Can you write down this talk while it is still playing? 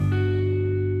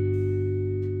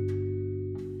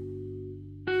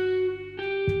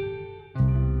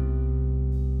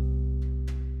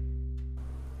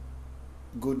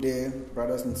Good day,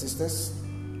 brothers and sisters.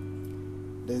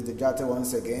 This is the Jate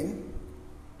once again,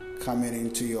 coming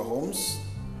into your homes,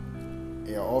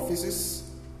 your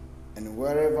offices, and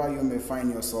wherever you may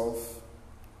find yourself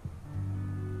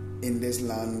in this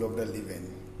land of the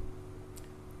living.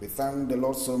 We thank the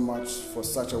Lord so much for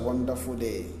such a wonderful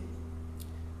day.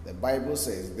 The Bible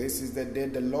says, "This is the day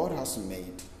the Lord has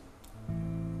made,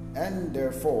 and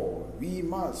therefore we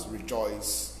must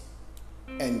rejoice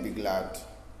and be glad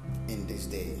in this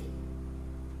day."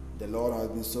 The Lord has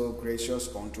been so gracious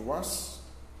unto us.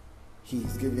 He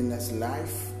is giving us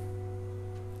life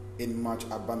in much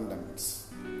abundance.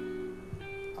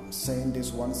 I'm saying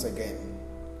this once again,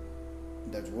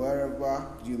 that wherever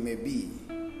you may be,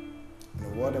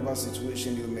 in whatever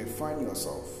situation you may find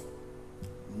yourself,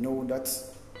 know that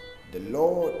the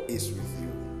Lord is with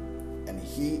you and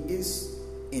He is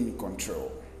in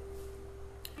control.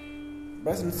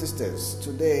 Brothers and sisters,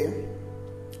 today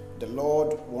the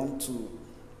Lord wants to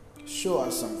show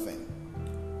us something,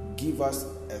 give us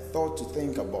a thought to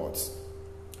think about,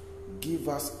 give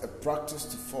us a practice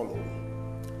to follow,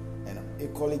 and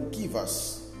equally give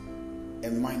us a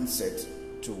mindset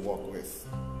to work with.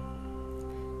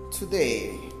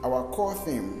 Today, our core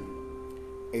theme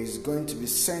is going to be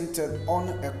centered on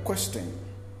a question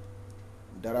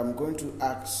that I'm going to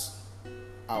ask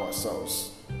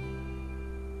ourselves.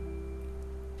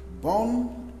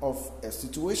 Born of a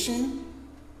situation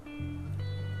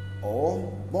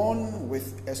or born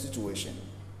with a situation?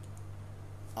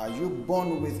 Are you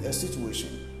born with a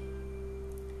situation?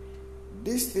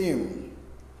 This theme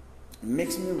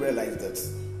makes me realize that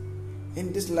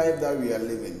in this life that we are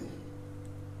living,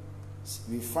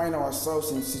 we find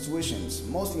ourselves in situations,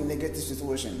 mostly negative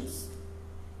situations,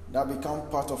 that become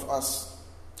part of us,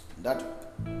 that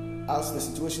as the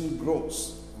situation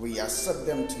grows, we accept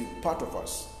them to be part of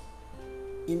us.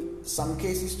 In some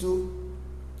cases too,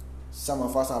 some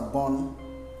of us are born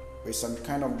with some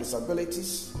kind of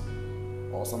disabilities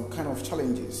or some kind of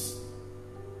challenges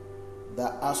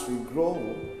that as we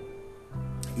grow,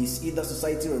 is either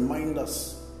society reminds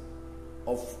us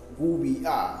of who we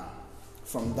are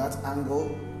from that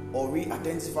angle, or we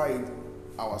identify it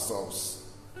ourselves.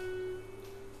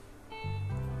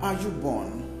 Are you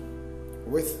born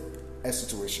with a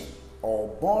situation or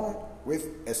born with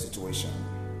a situation?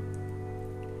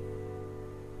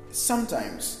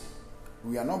 Sometimes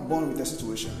we are not born with a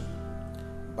situation,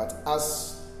 but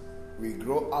as we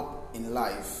grow up in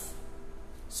life,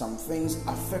 some things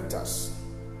affect us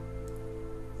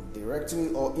directly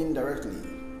or indirectly,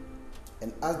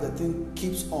 and as the thing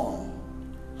keeps on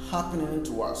happening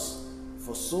to us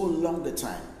for so long the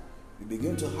time, we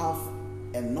begin to have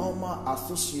a normal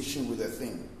association with the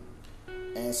thing,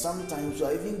 and sometimes we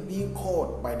are even being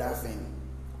called by that thing,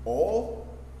 or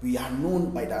we are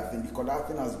known by that thing because that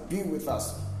thing has been with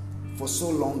us for so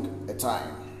long a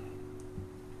time.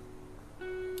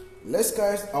 Let's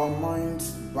cast our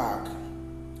minds back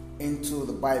into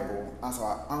the Bible as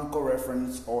our anchor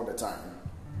reference all the time.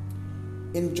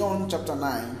 In John chapter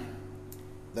 9,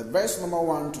 the verse number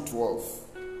 1 to 12,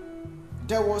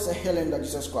 there was a healing that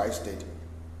Jesus Christ did.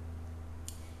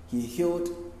 He healed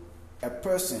a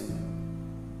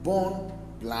person born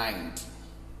blind.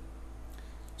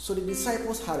 So the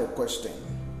disciples had a question.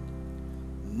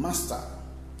 "Master,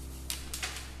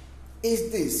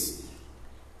 is this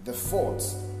the fault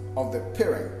of the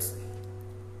parent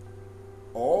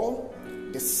or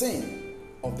the sin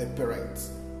of the parent?"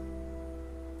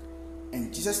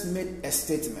 And Jesus made a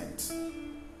statement.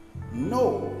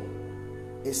 "No,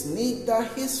 it's neither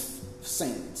his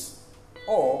sins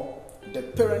or the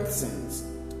parent's sins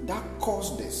that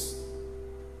caused this,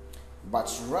 but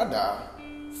rather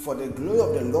for the glory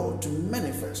of the Lord to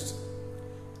manifest."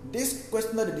 This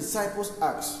question that the disciples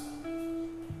asked,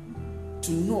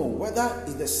 to know whether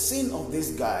it's the sin of this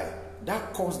guy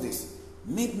that caused this,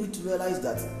 made me to realize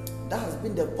that that has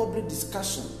been the public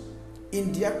discussion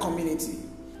in their community.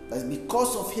 That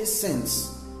because of his sins,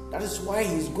 that is why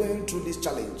he's going through this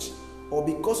challenge, or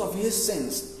because of his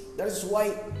sins, that is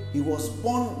why he was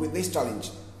born with this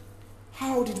challenge.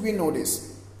 How did we know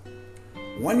this?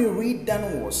 When you read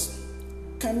downwards,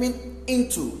 coming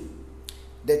into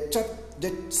the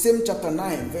same chapter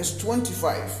 9, verse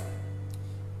 25,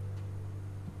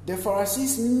 the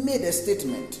Pharisees made a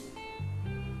statement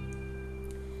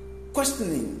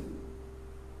questioning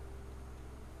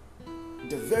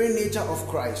the very nature of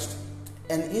Christ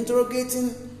and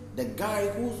interrogating the guy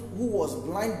who was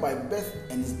blind by birth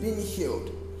and is being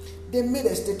healed. They made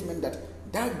a statement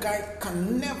that guy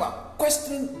can never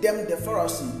question them, the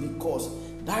Pharisees, because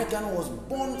that guy was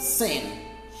born sin.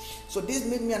 So this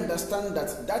made me understand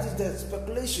that is the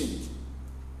speculation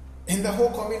in the whole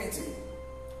community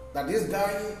that this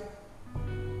guy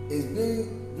is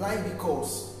being blind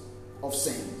because of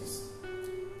sins.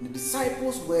 The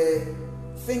disciples were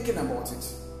thinking about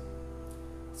it.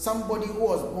 Somebody who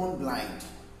was born blind,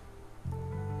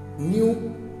 new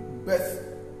birth,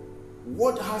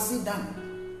 what has he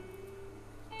done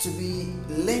to be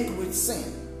linked with sin?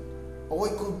 Or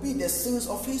it could be the sins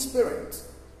of his parents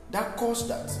that caused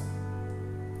that.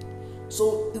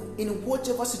 So in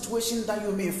whatever situation that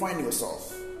you may find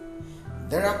yourself,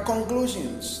 there are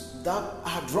conclusions that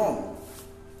are drawn,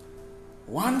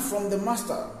 one from the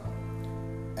master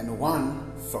and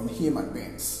one from human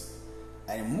beings.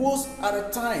 And most other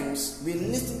times we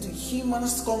listen to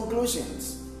humans'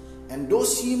 conclusions, and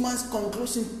those humans'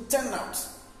 conclusions turn out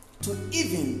to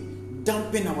even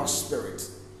dampen our spirit,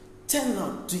 turn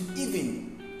out to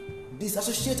even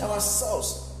disassociate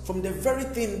ourselves from the very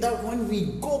thing that when we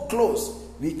go close,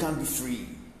 we can be free.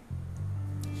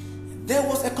 There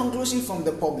was a conclusion from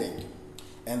the public,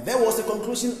 and there was a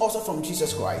conclusion also from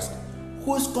Jesus Christ.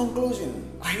 Whose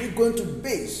conclusion are you going to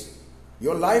base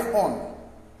your life on?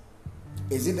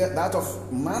 Is it that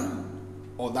of man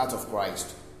or that of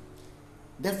Christ?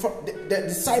 The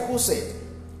disciples said,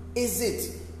 is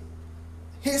it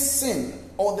his sin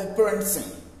or the parent's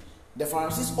sin? The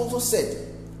Pharisees also said,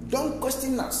 don't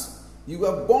question us. You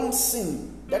were born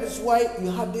sin. That is why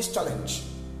you had this challenge.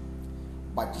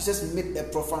 But Jesus made a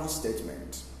profound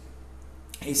statement.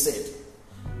 He said,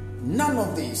 none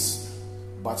of this,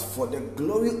 but for the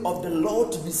glory of the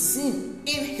Lord to be seen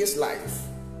in his life.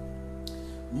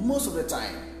 Most of the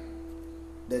time,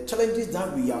 the challenges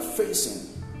that we are facing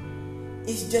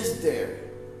is just there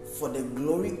for the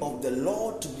glory of the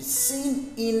Lord to be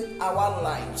seen in our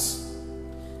lives.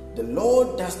 The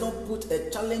Lord does not put a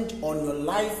challenge on your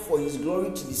life for his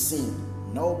glory to be seen.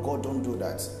 No, God don't do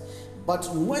that. But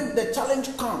when the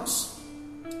challenge comes,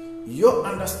 your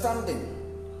understanding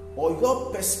or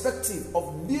your perspective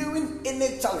of viewing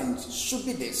any challenge should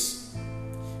be this: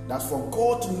 that for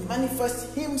God to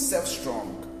manifest himself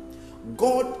strong,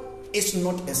 God is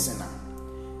not a sinner,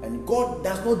 and God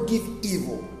does not give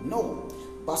evil. No,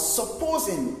 but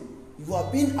supposing you are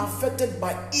being affected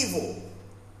by evil,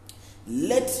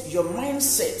 let your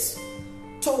mindset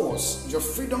towards your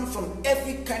freedom from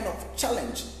every kind of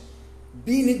challenge,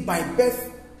 being it by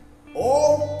birth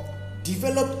or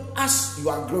developed as you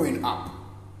are growing up,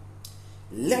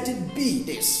 let it be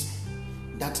this,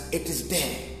 that it is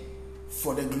there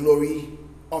for the glory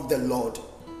of the Lord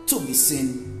to be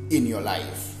seen in your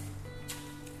life.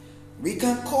 We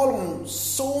can call on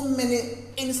so many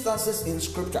instances in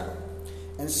scripture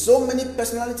and so many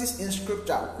personalities in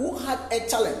scripture who had a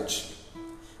challenge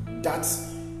that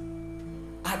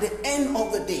at the end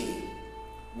of the day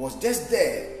was just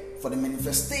there for the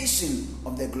manifestation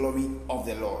of the glory of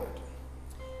the Lord.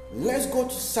 Let's go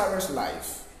to Sarah's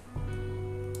life.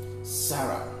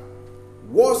 Sarah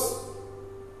was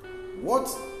what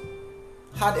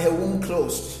had her womb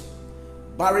closed,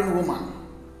 barren woman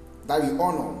that we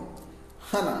all know.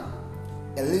 Hannah,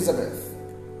 Elizabeth,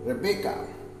 Rebecca,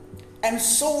 and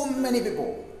so many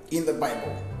people in the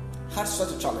Bible had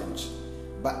such a challenge.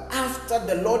 But after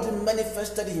the Lord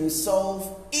manifested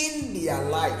himself in their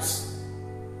lives,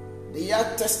 their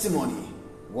testimony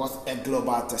was a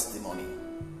global testimony.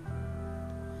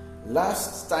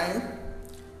 Last time,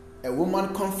 a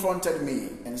woman confronted me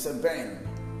and said, Ben,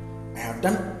 I have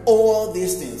done all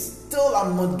these things, still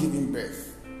I'm not giving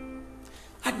birth.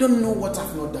 I don't know what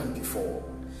I've not done before.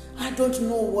 I don't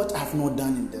know what I've not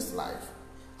done in this life.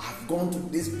 I've gone to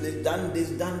this place, done this,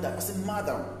 done that. I said,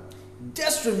 Mother,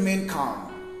 just remain calm.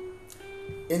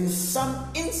 In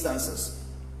some instances,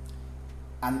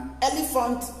 an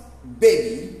elephant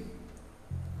baby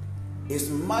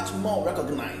is much more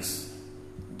recognized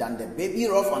than the baby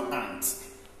of an ant.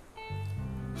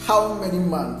 How many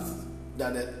months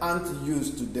that the ant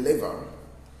used to deliver,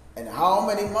 and how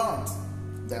many months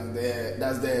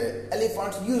does the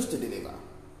elephant use to deliver?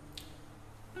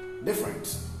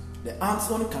 Different. The ants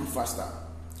only come faster.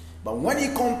 But when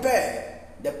you compare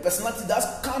the personality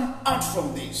that's come out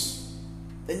from this,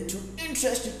 then to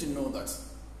interest you to know that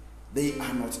they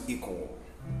are not equal.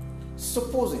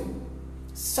 Supposing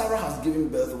Sarah has given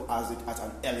birth to Isaac at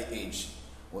an early age,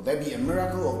 will there be a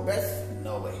miracle of birth?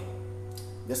 No way.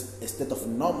 Just a state of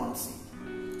normalcy.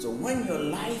 So when your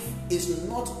life is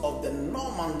not of the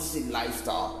normalcy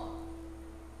lifestyle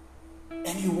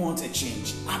and you want a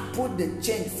change, I put the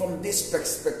change from this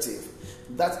perspective,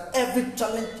 that every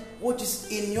challenge which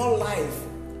is in your life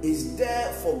is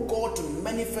there for God to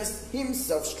manifest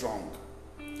himself strong.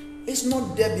 It's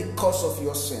not there because of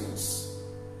your sins.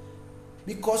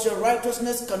 Because your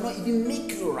righteousness cannot even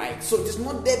make you right. So it is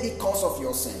not there because of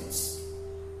your sins.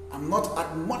 I'm not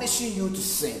admonishing you to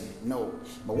sin, no.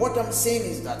 But what I'm saying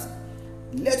is that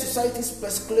let society's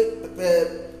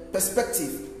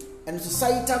perspective and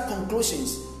societal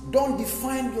conclusions don't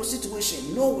define your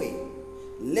situation. No way.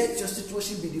 Let your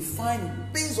situation be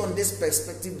defined based on this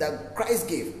perspective that Christ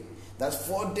gave. That's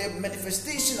for the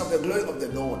manifestation of the glory of the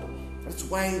Lord. That's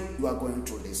why you are going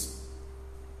through this.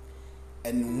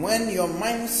 And when your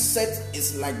mindset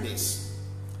is like this,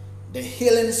 the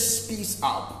healing speeds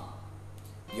up.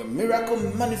 Your miracle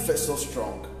manifests so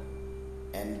strong.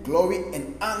 And glory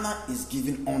and honor is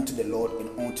given unto the Lord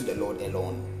and unto the Lord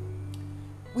alone.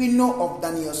 We know of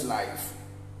Daniel's life.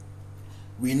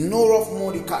 We know of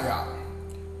Mordecai.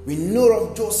 We know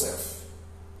of Joseph.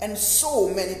 And so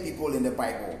many people in the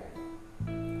Bible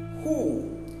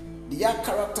who their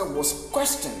character was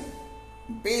questioned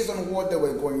based on what they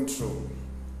were going through.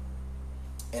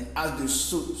 And as they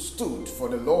stood for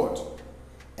the Lord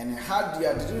and had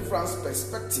their deliverance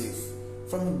perspective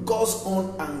from God's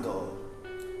own angle,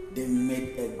 they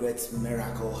made a great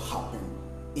miracle happen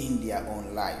in their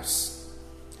own lives.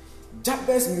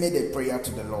 Jabez made a prayer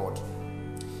to the Lord.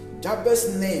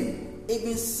 Jabez's name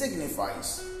even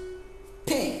signifies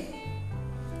pain.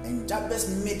 And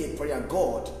Jabez made a prayer,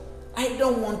 God, I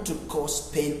don't want to cause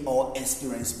pain or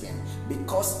experience pain.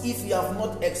 Because if you have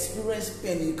not experienced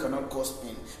pain, you cannot cause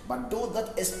pain. But those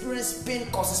that experience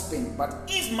pain causes pain. But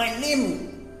if my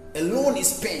name alone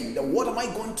is pain, then what am I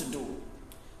going to do?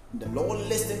 The Lord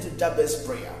listened to Jabez's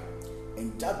prayer.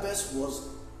 And Jabez was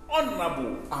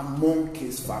honorable among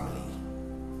his family.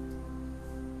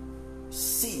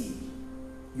 See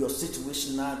your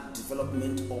situational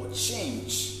development or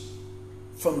change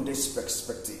from this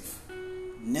perspective.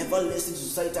 Never listen to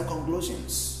societal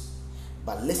conclusions,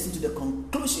 but listen to the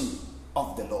conclusion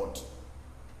of the Lord.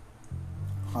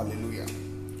 Hallelujah.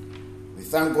 We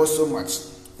thank God so much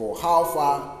for how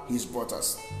far He's brought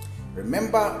us.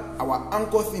 Remember, our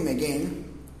anchor theme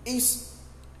again is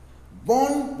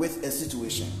born with a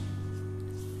situation.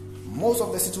 Most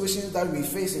of the situations that we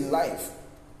face in life,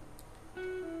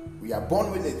 we are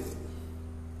born with it.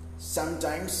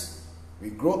 Sometimes we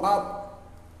grow up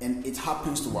and it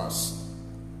happens to us.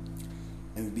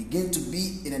 And we begin to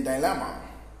be in a dilemma.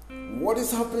 What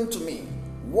is happening to me?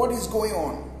 What is going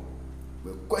on?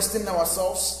 We question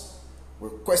ourselves. We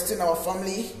question our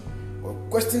family. We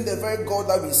question the very God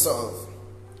that we serve.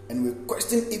 And we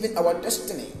question even our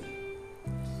destiny.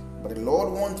 But the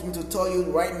Lord wants me to tell you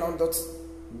right now that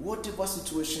whatever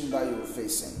situation that you're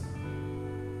facing,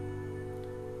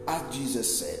 as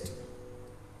Jesus said,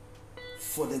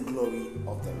 for the glory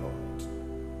of the Lord.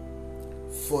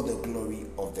 For the glory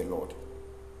of the Lord.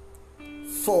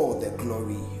 For the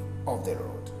glory of the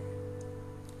Lord.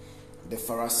 The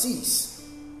Pharisees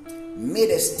made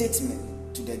a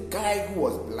statement to the guy who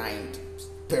was blind,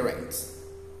 parents.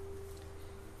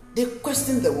 They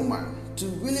questioned the woman to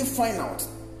really find out,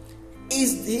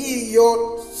 is he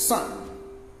your son?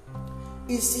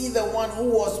 Is he the one who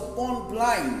was born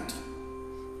blind?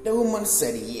 The woman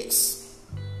said yes.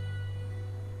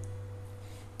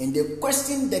 And they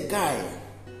questioned the guy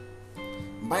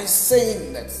by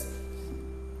saying that,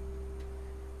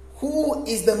 who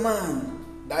is the man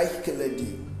that killed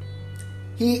you?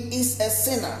 He is a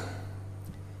sinner.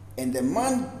 And the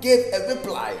man gave a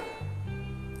reply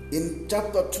in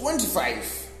chapter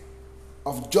 25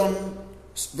 of John,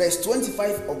 verse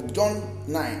 25 of John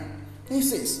 9. He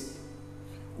says,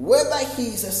 whether he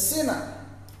is a sinner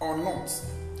or not,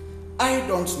 I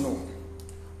don't know.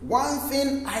 One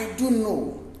thing I do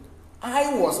know,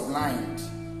 I was blind,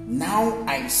 now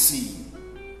I see.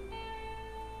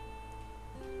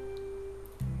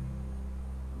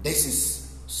 This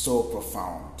is so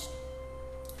profound.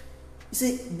 You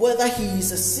see, whether he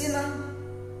is a sinner,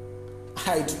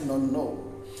 I do not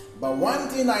know. But one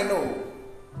thing I know,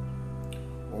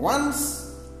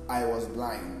 once I was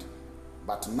blind,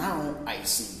 but now I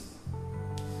see.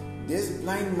 This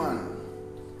blind man,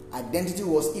 identity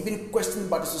was even questioned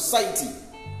by the society.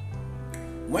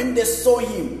 When they saw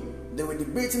him, they were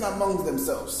debating among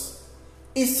themselves.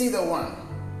 Is he the one?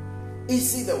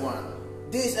 Is he the one?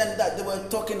 This and that, they were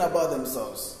talking about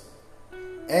themselves.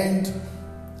 And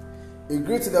it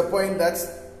grew to the point that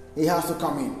he has to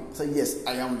come in. So yes,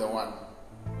 I am the one.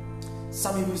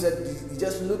 Some people said, you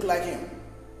just look like him.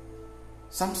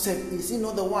 Some said, is he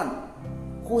not the one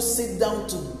who sit down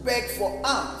to beg for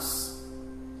alms?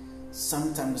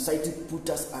 Sometimes society put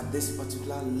us at this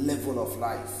particular level of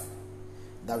life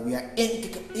that we are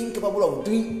incapable of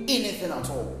doing anything at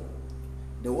all.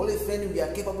 The only thing we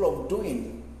are capable of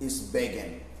doing is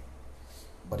begging.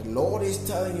 But the Lord is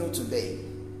telling you today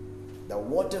that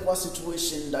whatever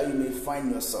situation that you may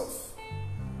find yourself,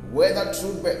 whether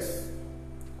through birth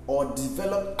or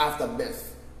developed after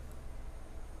birth,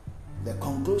 the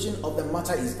conclusion of the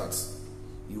matter is that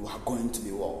you are going to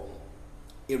be well,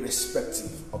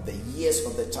 irrespective of the years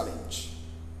of the challenge.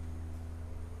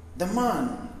 The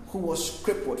man who was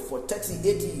crippled for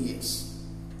 80 years,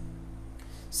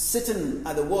 sitting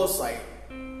at the wayside,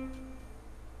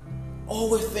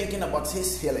 always thinking about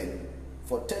his healing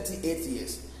for 38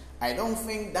 years. I don't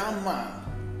think that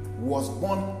man was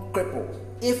born crippled.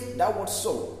 If that was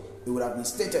so, it would have been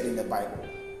stated in the Bible.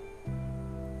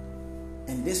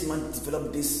 And this man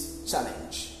developed this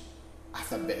challenge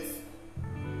after birth.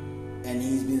 And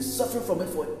he's been suffering from it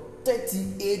for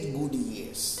 38 good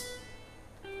years.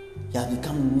 He has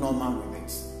become normal with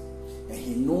it. And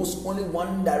he knows only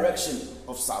one direction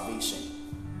of salvation.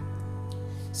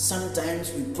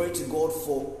 Sometimes we pray to God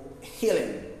for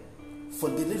healing, for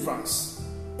deliverance,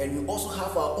 and we also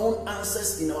have our own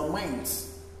answers in our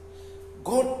minds.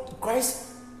 Christ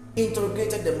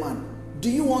interrogated the man, "Do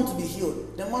you want to be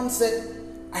healed?" The man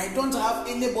said, "I don't have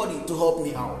anybody to help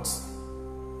me out."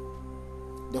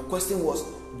 The question was,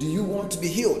 "Do you want to be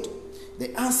healed?"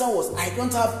 The answer was, "I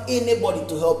don't have anybody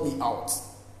to help me out."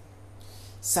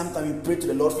 Sometimes we pray to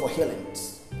the Lord for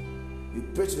healings. We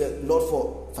pray to the Lord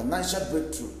for financial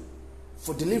breakthrough,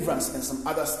 for deliverance and some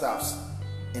other stuffs.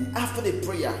 And after the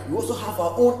prayer, we also have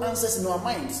our own answers in our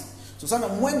minds. So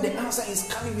sometimes when the answer is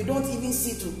coming, we don't even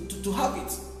see to have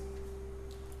it.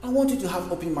 I want you to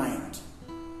have open mind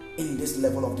in this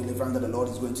level of deliverance that the Lord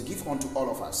is going to give unto all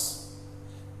of us.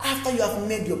 After you have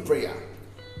made your prayer,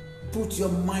 put your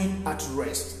mind at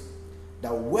rest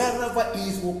that wherever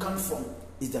ease will come from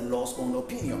is the Lord's own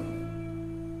opinion.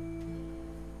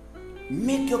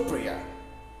 Make your prayer.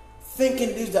 Think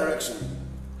in this direction.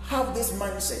 Have this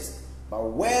mindset. But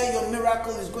where your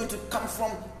miracle is going to come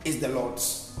from is the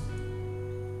Lord's.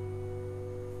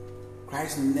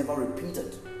 Christ never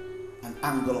repeated an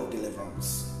angle of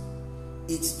deliverance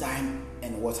each time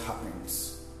and what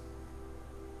happens.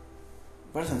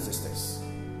 Brothers and sisters,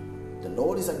 the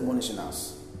Lord is admonishing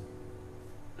us.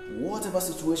 Whatever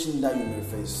situation that you may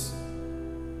face,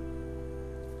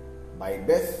 by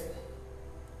birth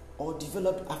or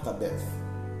developed after birth,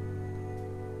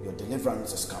 your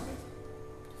deliverance is coming.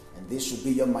 And this should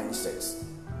be your mindset,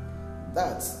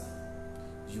 that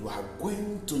you are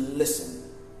going to listen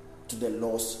to the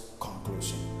Lord's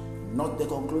conclusion, not the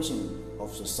conclusion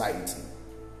of society.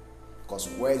 Because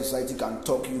where society can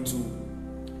talk you to,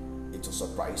 it will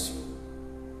surprise you.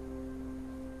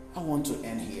 I want to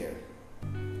end here,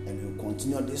 and we'll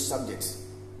continue this subject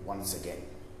once again.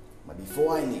 But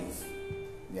before I leave,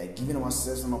 we are giving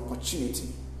ourselves an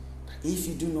opportunity that if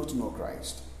you do not know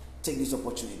Christ, take this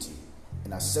opportunity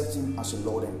and accept Him as your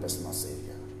Lord and personal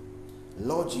Savior.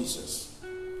 Lord Jesus,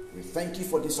 we thank you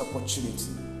for this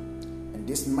opportunity and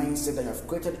this mindset that you have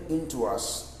created into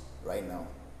us right now.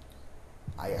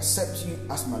 I accept you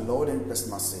as my Lord and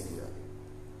personal Savior.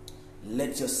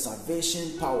 Let your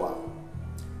salvation power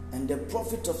and the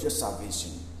profit of your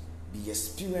salvation be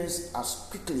experienced as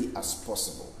quickly as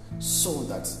possible, so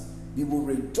that we will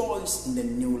rejoice in the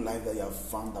new life that you have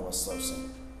found ourselves in.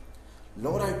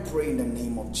 Lord, I pray in the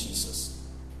name of Jesus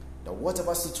that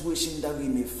whatever situation that we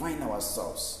may find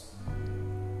ourselves,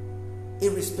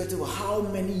 irrespective of how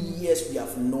many years we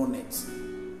have known it,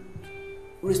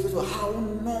 irrespective of how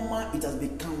normal it has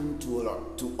become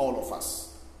to all of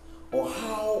us, or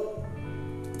how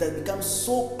it has become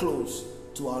so close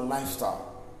to our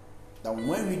lifestyle that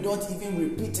when we don't even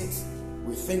repeat it,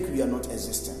 we think we are not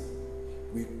existing.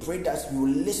 We pray that we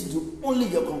will listen to only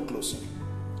your conclusion,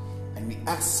 and we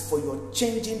ask for your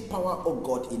changing power, oh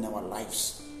God, in our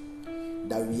lives,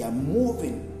 that we are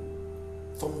moving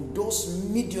from those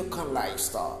mediocre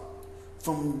lifestyle,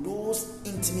 from those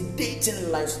intimidating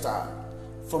lifestyle,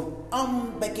 from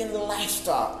unbegging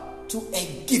lifestyle to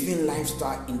a giving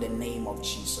lifestyle in the name of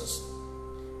Jesus.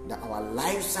 That our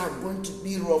lives are going to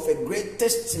be of a great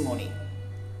testimony.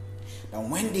 That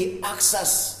when they ask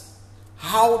us,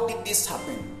 how did this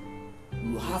happen?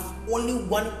 We will have only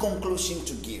one conclusion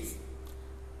to give.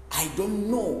 I don't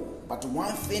know, but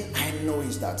one thing I know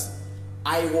is that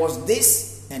I was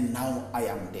this and now I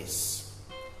am this.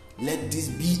 Let this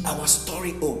be our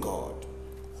story, oh God.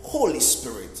 Holy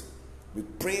Spirit, we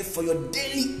pray for your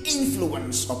daily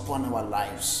influence upon our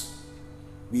lives.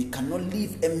 We cannot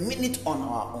live a minute on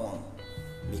our own.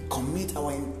 We commit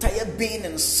our entire being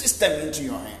and system into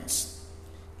your hands.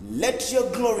 Let your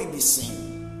glory be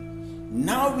seen.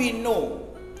 Now we know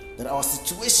that our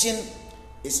situation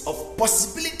is of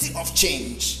possibility of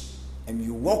change. And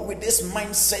you walk with this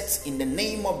mindset in the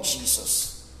name of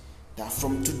Jesus, that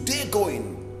from today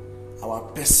going, our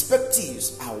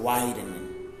perspectives are widening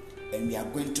and we are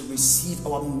going to receive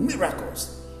our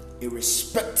miracles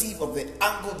irrespective of the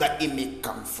angle that it may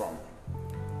come from.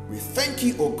 We thank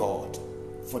you, O God,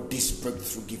 for this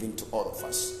breakthrough given to all of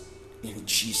us. In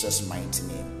Jesus' mighty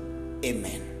name,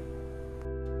 amen.